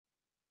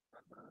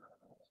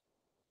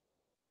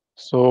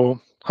So,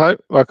 hi,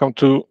 welcome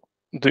to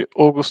the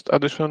August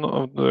edition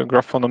of the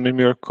Grafana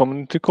Mimir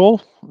Community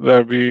Call,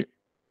 where we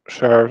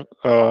share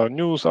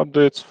news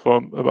updates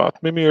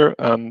about Mimir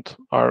and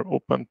are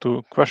open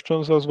to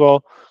questions as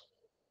well.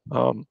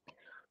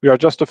 We are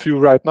just a few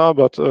right now,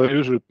 but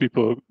usually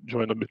people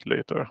join a bit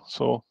later.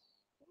 So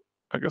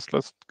I guess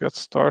let's get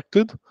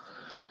started.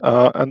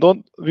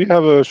 We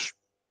have a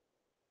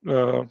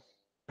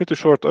pretty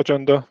short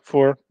agenda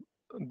for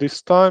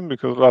this time,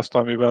 because last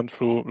time we went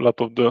through a lot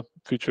of the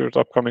features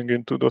upcoming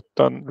in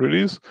 2.10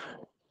 release.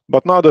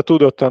 But now the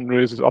 2.10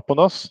 release is upon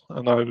us,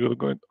 and I'm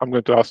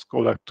going to ask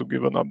Oleg to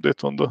give an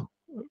update on the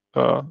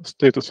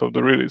status of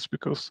the release,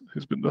 because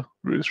he's been the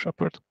release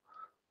shepherd,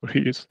 or he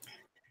is.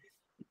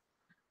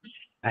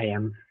 I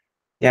am.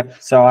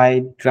 Yep. So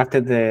I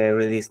drafted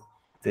the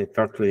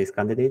third release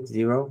candidate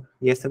 0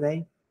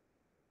 yesterday,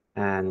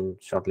 and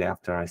shortly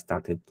after I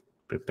started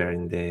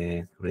preparing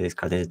the release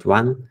candidate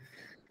 1,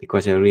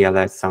 because I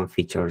realized some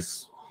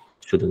features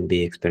shouldn't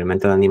be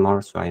experimental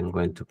anymore, so I am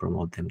going to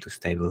promote them to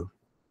stable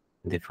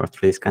in the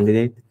first release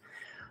candidate.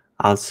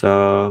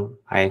 Also,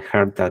 I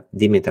heard that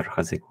Dimitar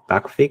has a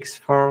bug fix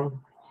for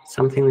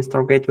something in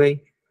Store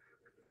Gateway,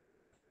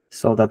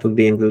 so that will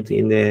be included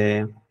in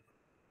the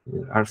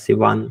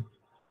RC1,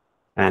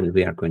 and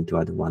we are going to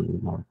add one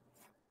more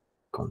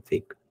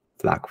config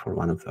flag for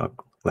one of our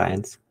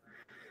clients.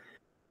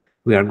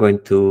 We are going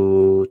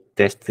to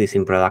test this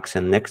in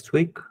production next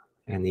week,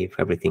 and if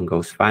everything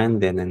goes fine,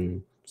 then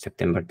on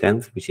September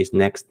 10th, which is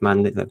next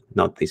Monday,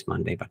 not this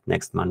Monday, but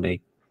next Monday,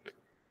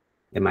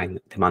 the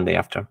Monday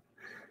after,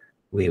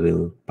 we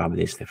will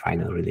publish the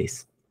final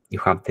release. You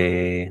have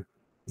the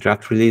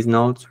draft release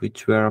notes,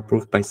 which were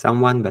approved by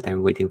someone, but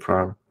I'm waiting for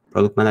our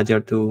product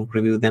manager to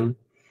review them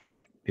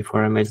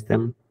before I merge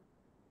them.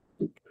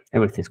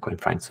 Everything's going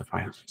fine so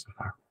far.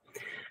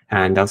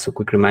 And also,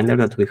 quick reminder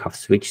that we have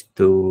switched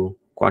to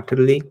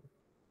quarterly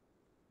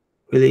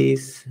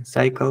release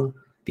cycle,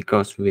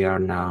 because we are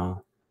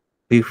now,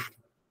 we've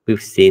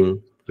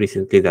seen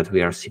recently that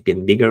we are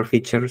shipping bigger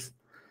features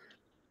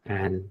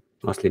and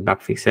mostly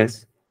bug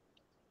fixes.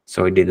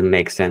 So it didn't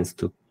make sense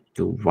to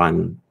do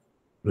one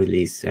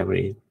release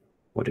every,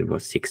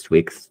 6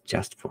 weeks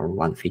just for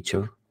one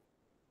feature.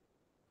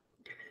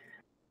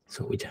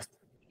 So we just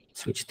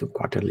switched to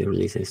quarterly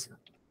releases.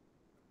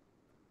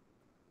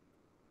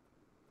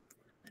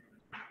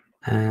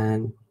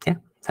 And yeah,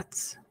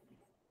 that's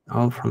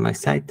all from my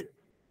side.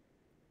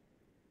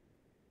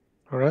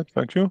 All right,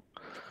 thank you.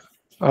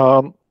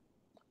 I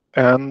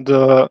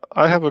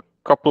have a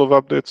couple of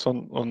updates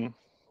on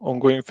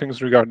ongoing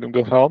things regarding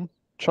the Helm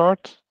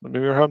chart, the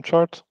Mimir Helm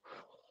chart.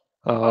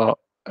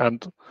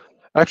 And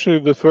actually,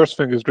 the first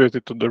thing is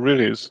related to the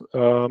release.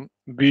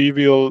 We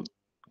will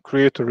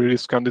create a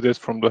release candidate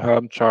from the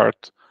Helm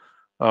chart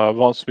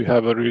once we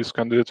have a release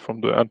candidate from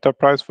the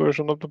enterprise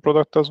version of the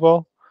product as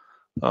well,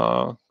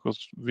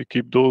 because we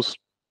keep those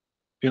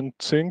in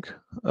sync.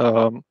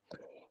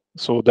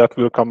 So that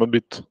will come a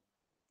bit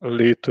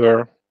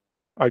later,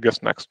 I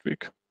guess next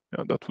week.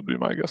 Yeah, that would be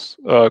my guess,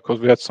 because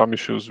we had some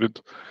issues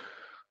with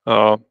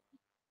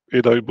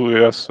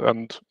AWS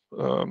and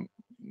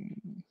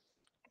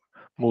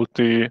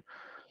multi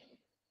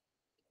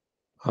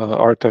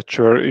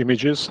architecture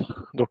images,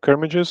 Docker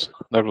images.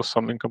 There was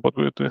some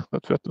incompatibility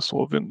that we had to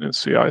solve in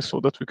CI so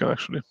that we can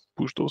actually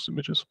push those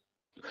images.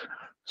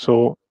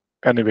 So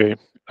anyway,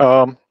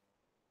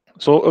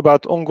 so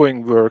about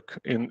ongoing work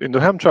in the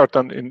Helm chart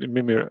and in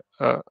Mimir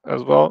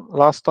as well.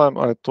 Last time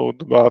I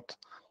talked about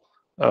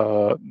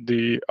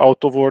the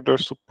out of order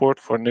support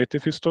for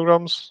native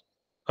histograms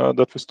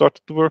that we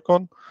started to work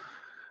on,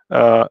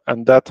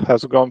 and that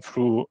has gone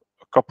through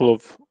a couple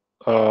of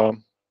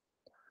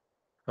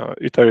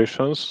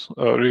iterations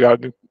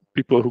regarding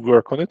people who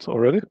work on it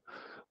already,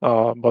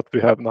 but we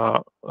have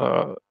now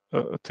a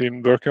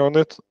team working on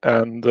it,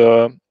 and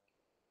the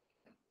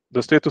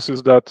status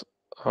is that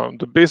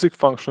the basic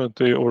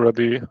functionality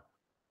already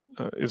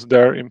is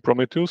there in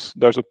Prometheus.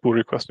 There's a pull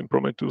request in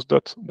Prometheus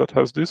that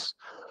has this,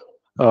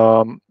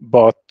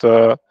 but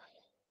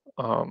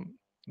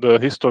the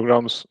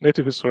histograms,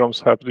 native histograms,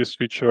 have this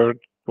feature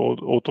called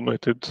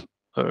automated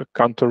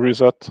counter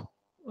reset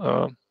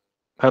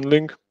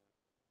handling,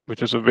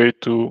 which is a way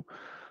to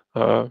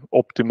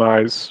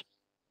optimize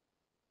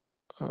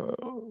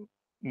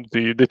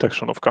the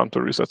detection of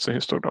counter resets in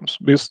histograms.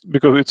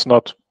 Because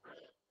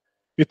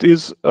it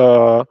is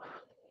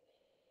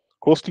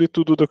costly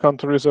to do the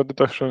counter reset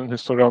detection in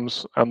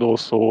histograms, and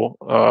also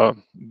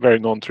very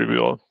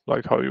non-trivial,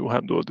 like how you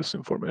handle this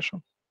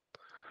information.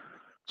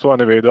 So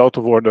anyway, the out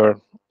of order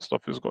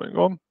stuff is going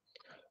on.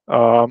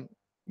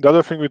 The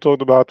other thing we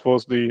talked about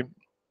was the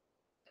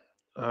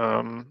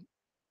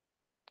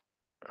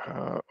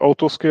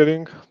auto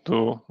scaling,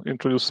 to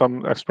introduce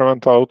some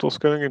experimental auto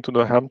scaling into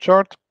the Helm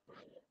chart,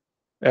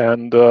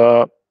 and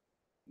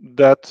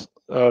that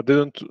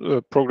didn't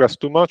progress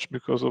too much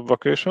because of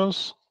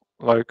vacations.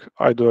 Like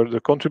either the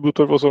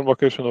contributor was on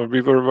vacation or we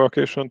were on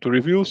vacation to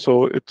review,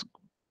 so it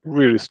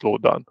really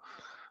slowed down.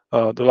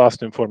 The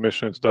last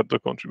information is that the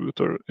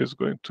contributor is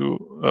going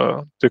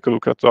to take a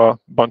look at a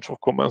bunch of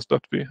comments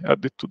that we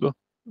added to the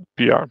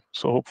PR.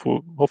 So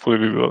hopefully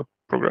we will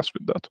progress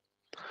with that.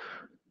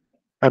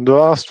 And the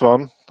last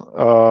one,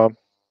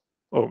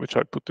 which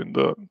I put in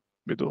the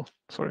middle,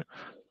 sorry.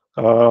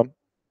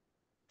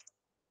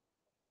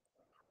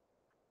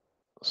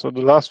 So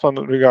the last one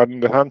regarding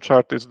the Helm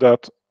chart is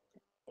that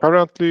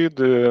currently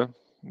the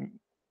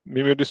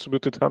Mimir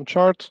distributed Helm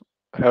chart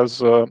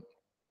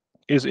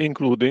is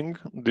including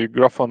the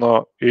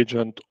Grafana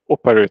Agent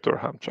operator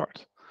Helm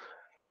chart.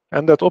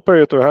 And that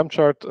operator Helm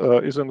chart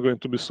isn't going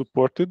to be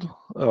supported.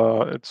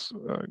 It's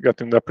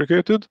getting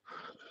deprecated.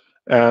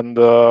 And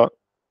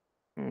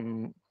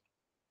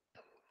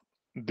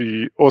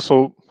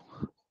also,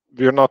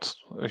 we're not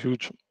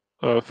huge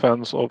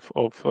fans of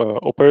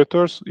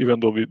operators, even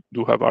though we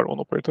do have our own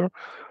operator.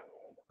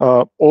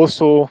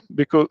 Also,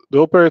 because the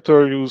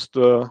operator used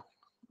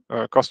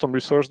custom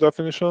resource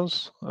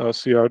definitions,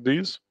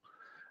 CRDs,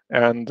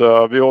 and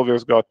we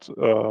always got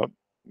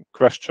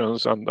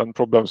questions and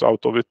problems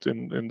out of it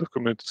in the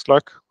community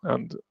Slack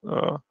and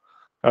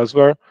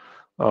elsewhere,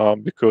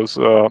 because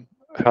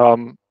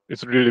Helm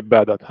is really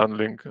bad at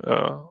handling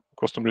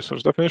custom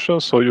resource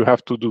definitions, so you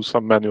have to do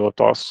some manual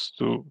tasks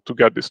to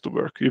get this to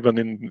work. Even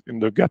in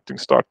the getting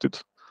started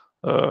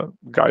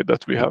guide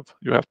that we have,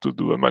 you have to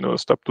do a manual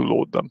step to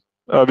load them,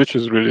 which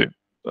is really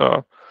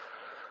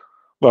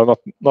well,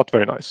 not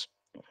very nice.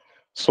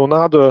 So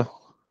now the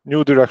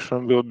new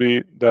direction will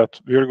be that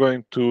we are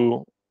going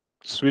to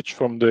switch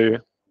from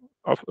the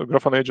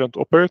Grafana Agent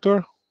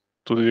operator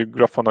to the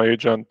Grafana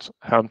Agent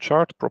Helm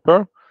chart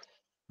proper,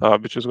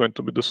 which is going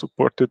to be the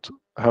supported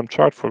Helm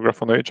chart for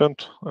Grafana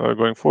Agent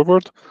going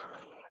forward.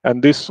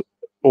 And this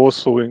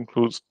also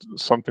includes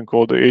something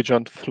called the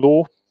agent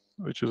flow,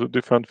 which is a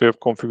different way of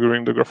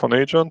configuring the Grafana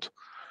Agent.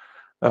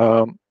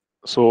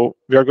 So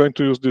we are going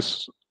to use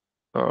this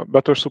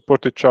better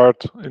supported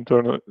chart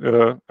internal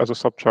as a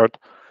subchart.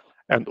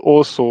 And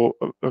also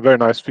a very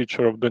nice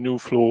feature of the new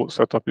flow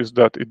setup is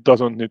that it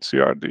doesn't need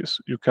CRDs.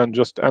 You can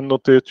just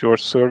annotate your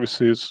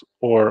services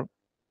or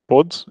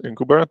pods in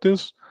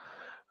Kubernetes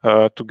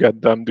to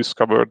get them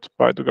discovered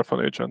by the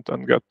Grafana Agent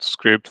and get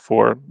scraped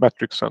for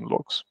metrics and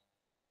logs.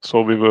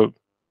 So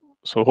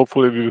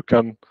hopefully we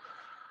can,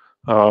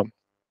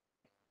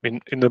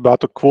 in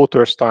about a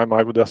quarter's time,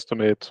 I would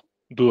estimate,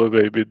 do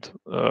away with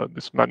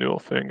this manual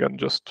thing and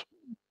just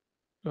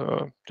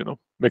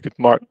make it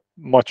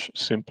much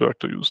simpler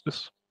to use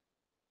this.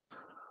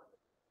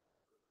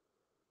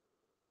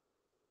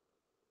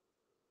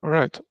 All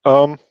right.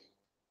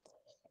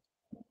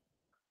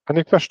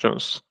 Any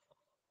questions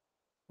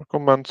or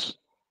comments?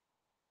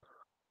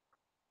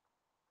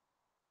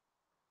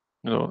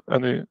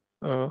 Any?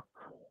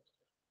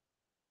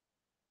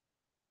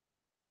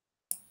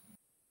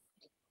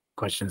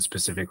 Questions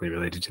specifically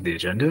related to the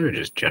agenda, or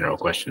just general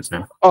questions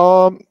now?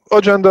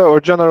 Agenda or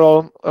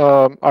general,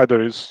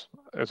 either is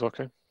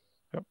okay.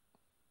 Yep.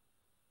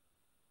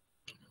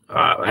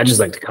 I'd just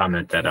like to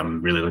comment that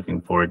I'm really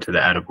looking forward to the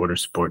out-of-order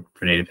support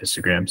for native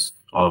histograms.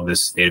 All of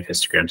this native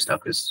histogram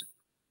stuff it's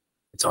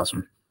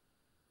awesome.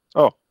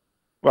 Oh,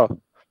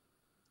 well,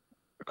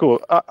 cool.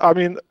 I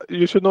mean,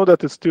 you should know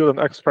that it's still an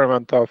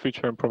experimental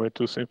feature in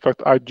Prometheus. In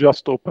fact, I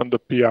just opened the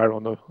PR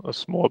on a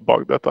small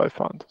bug that I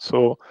found.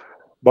 So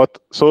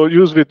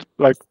use with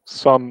like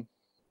some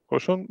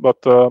caution, but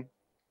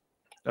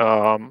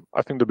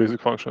I think the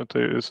basic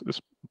functionality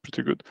is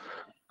pretty good.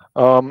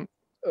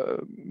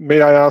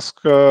 May I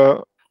ask,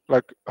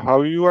 like,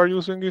 how you are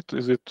using it?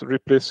 Is it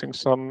replacing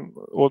some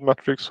old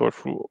metrics or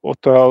through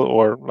OTel,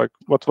 or like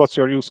what's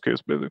your use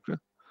case basically?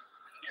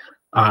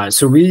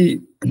 So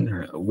we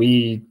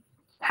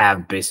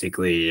have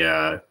basically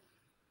a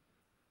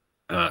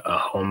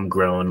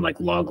homegrown like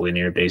log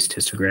linear based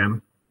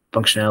histogram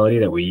functionality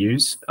that we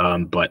use,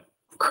 but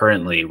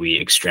currently we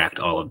extract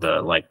all of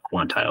the like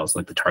quantiles,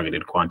 like the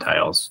targeted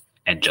quantiles,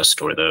 and just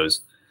store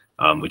those,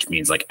 which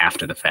means like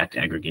after the fact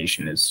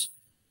aggregation is,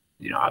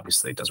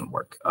 obviously it doesn't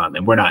work.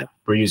 And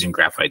we're using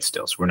Graphite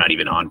still, so we're not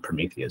even on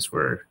Prometheus.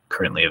 We're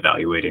currently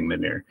evaluating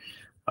Mimir,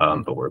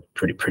 but we're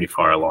pretty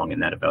far along in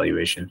that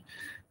evaluation.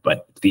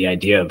 But the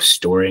idea of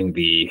storing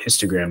the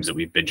histograms that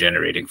we've been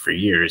generating for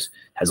years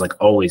has like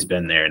always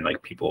been there, and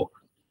like people,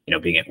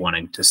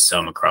 wanting to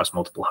sum across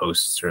multiple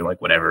hosts or like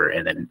whatever,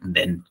 and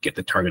then get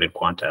the targeted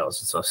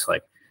quantiles. It's just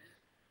like,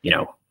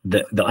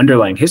 the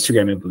underlying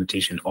histogram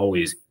implementation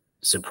always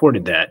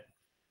supported that,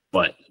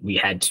 but we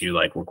had to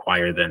like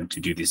require them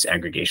to do this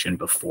aggregation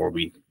before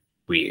we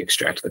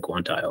extract the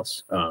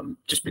quantiles,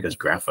 just because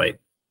Graphite,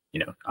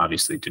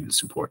 obviously didn't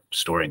support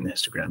storing the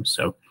histograms.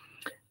 So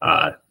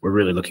we're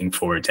really looking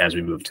forward to, as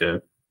we move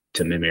to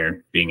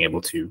Mimir, being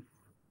able to,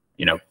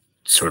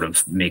 sort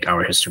of make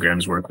our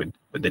histograms work with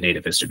the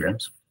native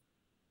histograms.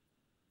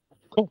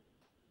 Cool.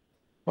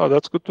 Wow,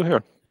 that's good to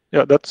hear.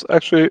 Yeah, that's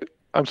actually,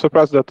 I'm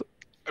surprised that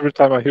every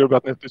time I hear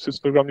about native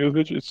histogram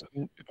usage, it's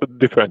a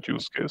different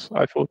use case.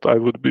 I thought I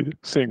would be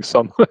seeing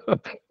some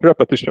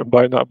repetition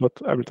by now, but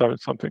every time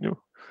it's something new.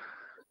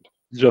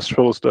 It just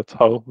shows that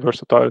how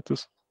versatile it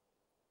is.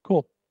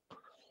 Cool.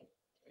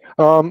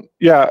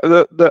 Yeah,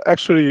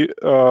 actually,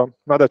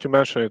 now that you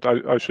mention it,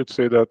 I should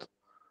say that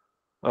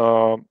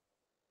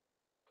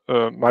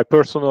my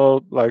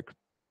personal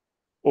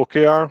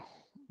OKR,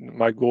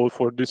 my goal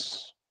for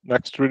this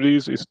next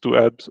release is to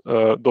add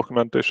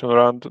documentation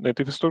around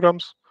native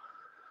histograms,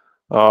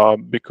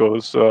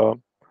 because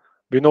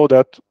we know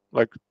that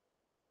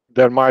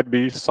there might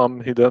be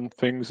some hidden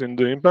things in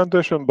the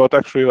implementation, but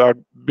actually our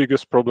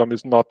biggest problem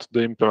is not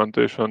the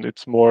implementation.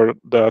 It's more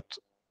that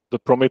the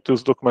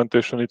Prometheus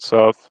documentation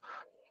itself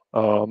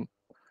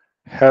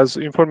has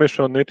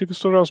information on native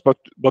histograms,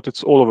 but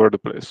it's all over the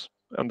place.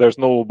 And there's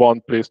no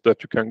one place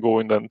that you can go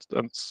in and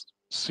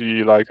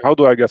see, how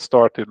do I get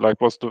started?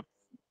 What's the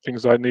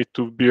things I need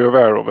to be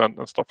aware of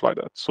and stuff like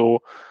that.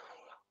 So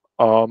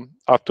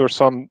after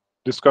some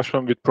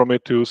discussion with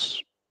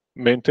Prometheus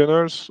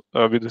maintainers,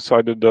 we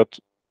decided that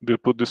we'll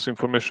put this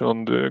information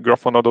on the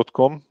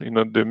grafana.com in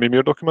the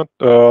Mimir document,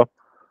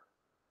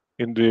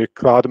 in the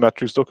cloud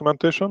metrics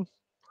documentation.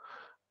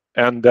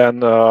 And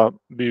then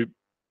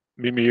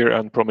Mimir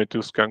and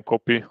Prometheus can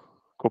copy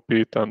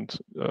it and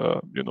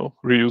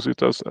reuse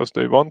it as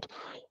they want.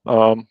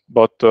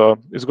 But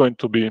it's going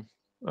to be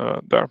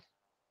there.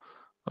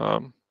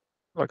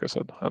 Like I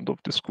said, end of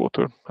this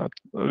quarter at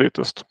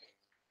latest.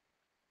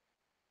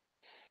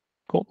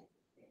 Cool.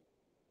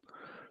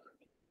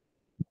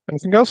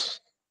 Anything else?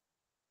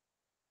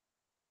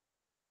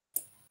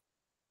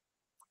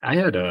 I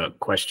had a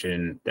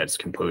question that's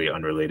completely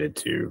unrelated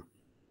to,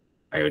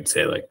 I would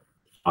say,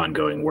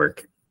 ongoing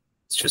work.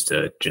 It's just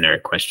a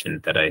generic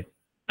question that I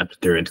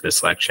threw into the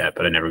Slack chat,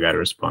 but I never got a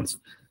response.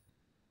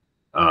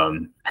 I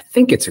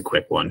think it's a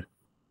quick one.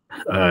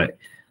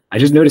 I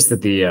just noticed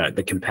that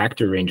the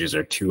compactor ranges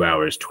are 2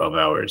 hours, 12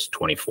 hours,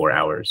 24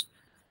 hours.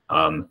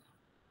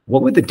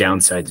 What would the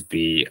downsides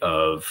be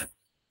of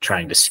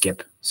trying to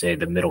skip, say,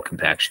 the middle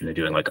compaction and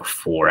doing a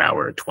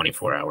 4-hour,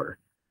 24-hour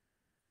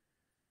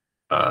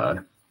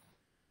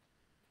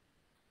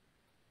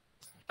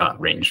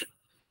range?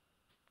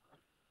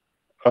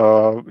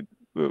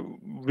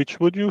 Which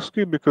would you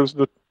skip? Because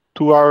the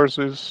 2 hours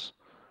is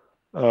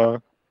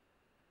coming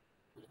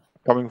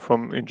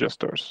from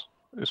ingesters,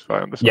 if I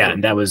understand. Yeah,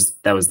 and that was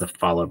the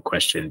follow-up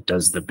question.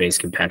 Does the base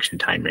compaction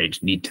time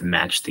range need to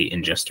match the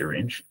ingester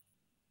range?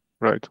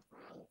 Right.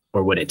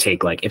 Or would it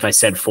take, if I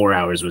said 4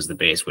 hours was the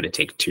base, would it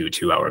take 2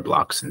 2-hour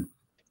blocks and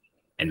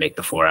make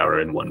the 4-hour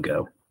in one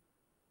go?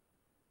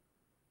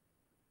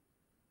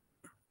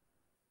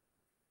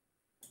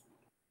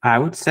 I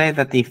would say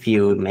that if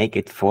you make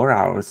it 4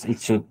 hours,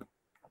 it should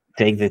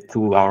take the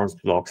 2 hours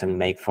blocks and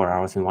make 4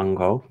 hours in one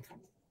go.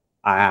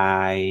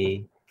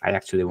 I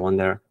actually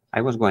wonder,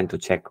 I was going to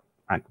check,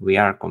 we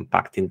are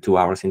compacting 2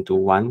 hours into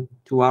one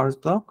 2 hours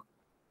block,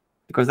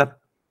 because that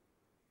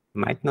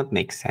might not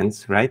make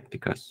sense, right?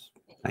 Because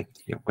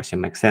your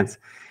question makes sense.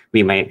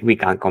 We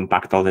can't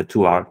compact all the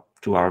 2 hour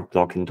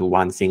block into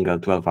one single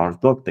 12 hours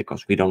block,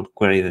 because we don't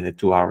query the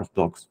 2 hours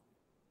blocks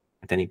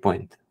at any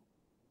point.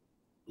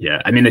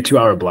 Yeah, I mean, the 2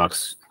 hour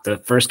blocks, the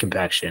first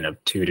compaction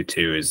of 2 to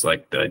 2 is the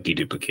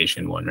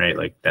deduplication one,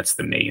 right? That's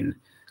the main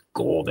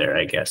goal there,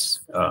 I guess.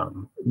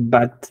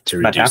 But to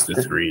reduce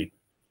the 3.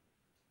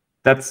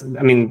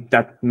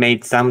 That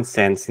made some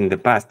sense in the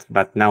past,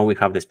 but now we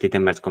have the split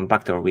and merge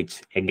compactor,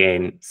 which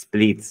again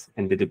splits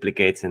and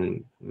deduplicates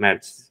and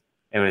merges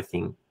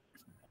everything.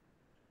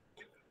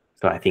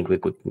 So I think we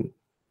could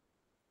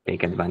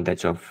take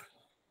advantage of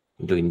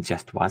doing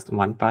just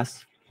one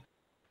pass.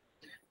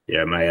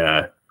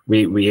 Yeah,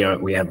 we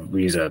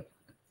use an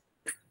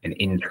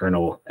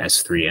internal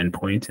S3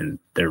 endpoint, and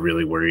they're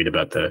really worried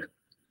about the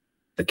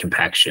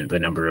compaction, the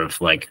number of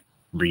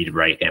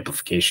read-write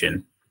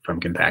amplification from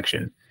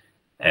compaction.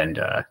 And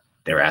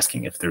they were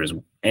asking if there was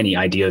any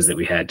ideas that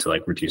we had to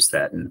reduce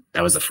that. And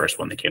that was the first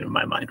one that came to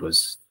my mind,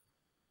 was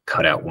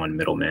cut out one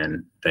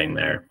middleman thing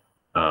there.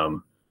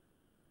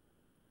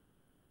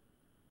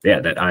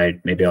 Yeah,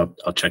 maybe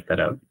I'll check that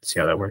out, see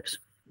how that works.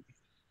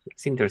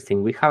 It's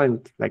interesting. We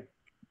haven't,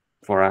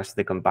 for us,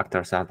 the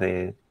compactors are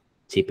the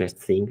cheapest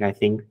thing, I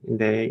think, in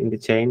the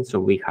chain. So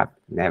we have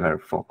never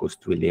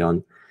focused really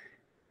on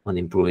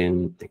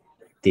improving the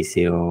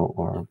TCO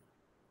or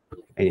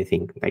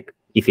anything.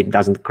 If it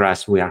doesn't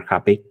crash, we are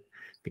happy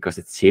because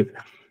it's cheap.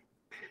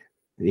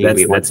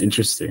 That's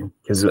interesting,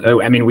 because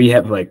we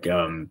have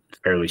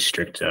fairly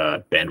strict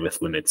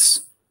bandwidth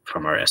limits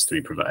from our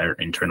S3 provider,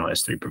 internal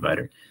S3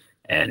 provider,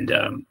 and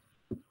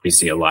we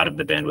see a lot of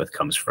the bandwidth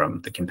comes from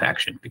the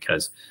compaction,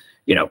 because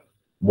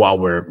while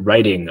we're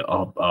writing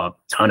a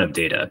ton of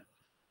data,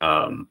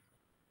 a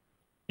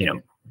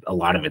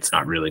lot of it's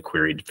not really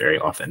queried very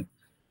often,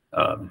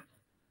 or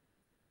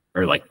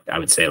I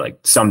would say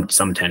some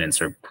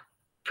tenants are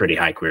pretty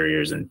high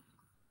queryers, and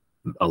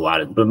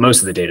but most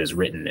of the data is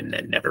written and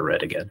then never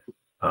read again.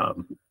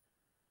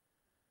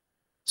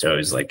 So it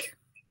was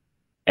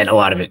and a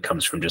lot of it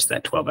comes from just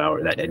that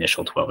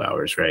initial 12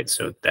 hours, right?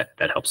 So that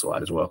helps a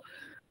lot as well.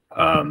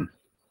 But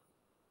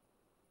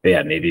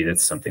yeah, maybe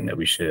that's something that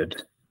we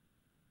should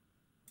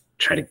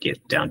try to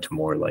get down to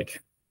more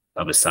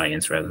of a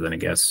science rather than a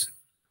guess,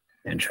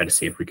 and try to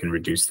see if we can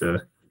reduce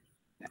the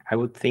I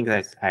would think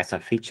that as a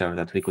feature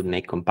that we could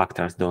make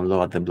compactors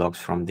download the blocks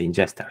from the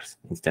ingesters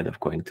instead of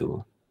going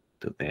to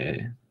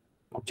the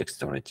object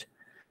storage.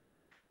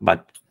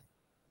 But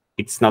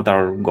it's not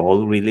our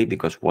goal really,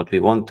 because what we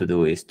want to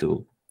do is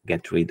to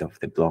get rid of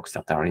the blocks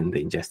that are in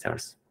the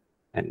ingesters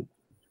and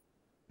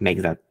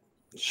make that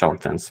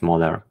short and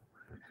smaller.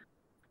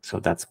 So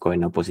that's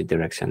going opposite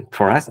direction.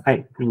 For us,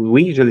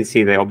 we usually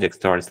see the object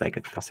storage like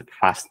it does a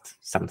fast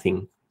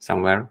something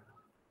somewhere.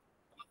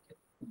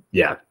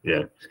 Yeah.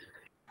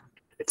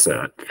 It's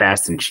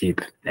fast and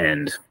cheap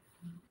and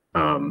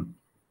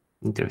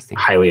interesting,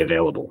 highly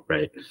available,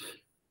 right?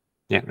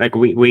 Yeah, like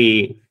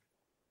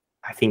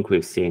I think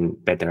we've seen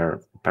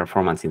better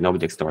performance in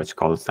object storage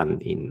calls than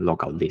in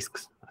local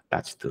disks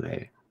attached to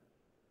the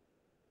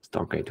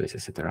store gateways,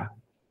 etc.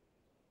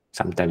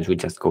 Sometimes we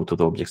just go to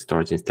the object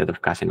storage instead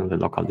of caching on the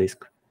local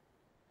disk.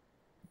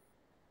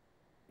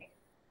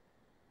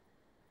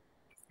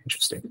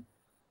 Interesting.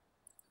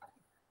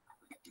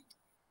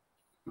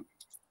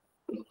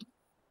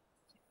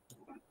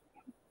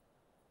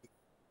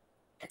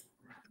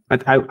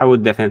 But I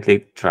would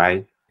definitely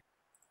try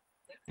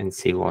and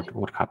see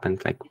what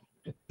happens. Like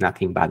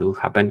nothing bad will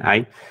happen.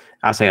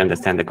 As I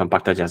understand, the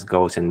compactor just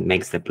goes and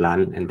makes the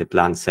plan, and the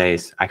plan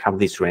says, I have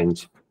this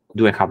range.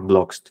 Do I have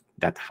blocks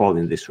that fall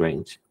in this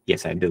range?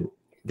 Yes, I do.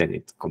 Then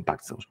it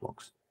compacts those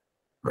blocks.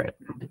 Right.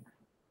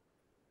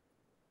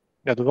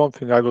 Yeah, the one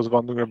thing I was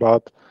wondering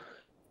about,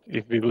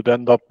 if we would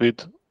end up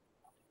with,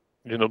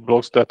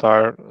 blocks that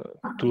are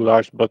too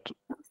large, but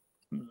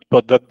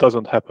that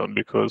doesn't happen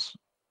because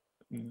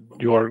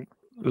your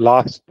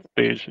last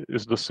stage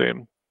is the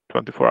same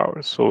 24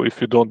 hours. So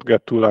if you don't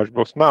get too large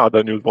blocks now,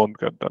 then you won't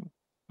get them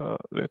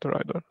later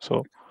either.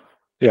 So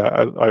yeah,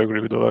 I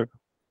agree with Oleg.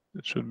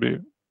 It should be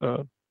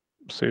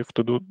safe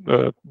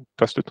to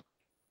test it.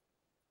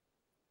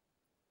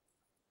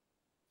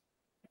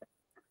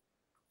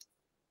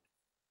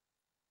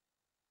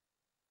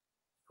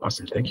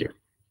 Awesome, thank you.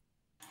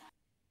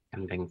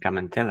 And then come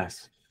and tell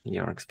us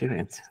your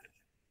experience.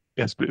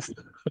 Yes, please.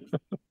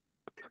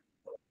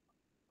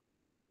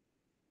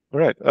 All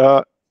right.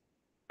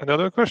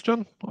 Another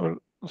question or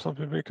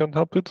something we can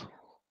help with?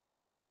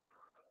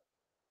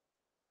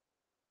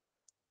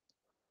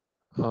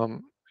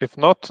 If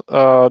not,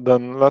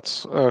 then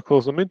let's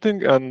close the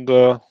meeting and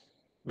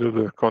we'll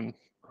work on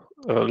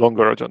a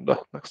longer agenda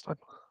next time.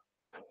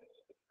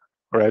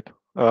 All right.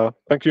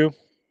 Thank you.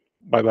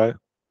 Bye-bye.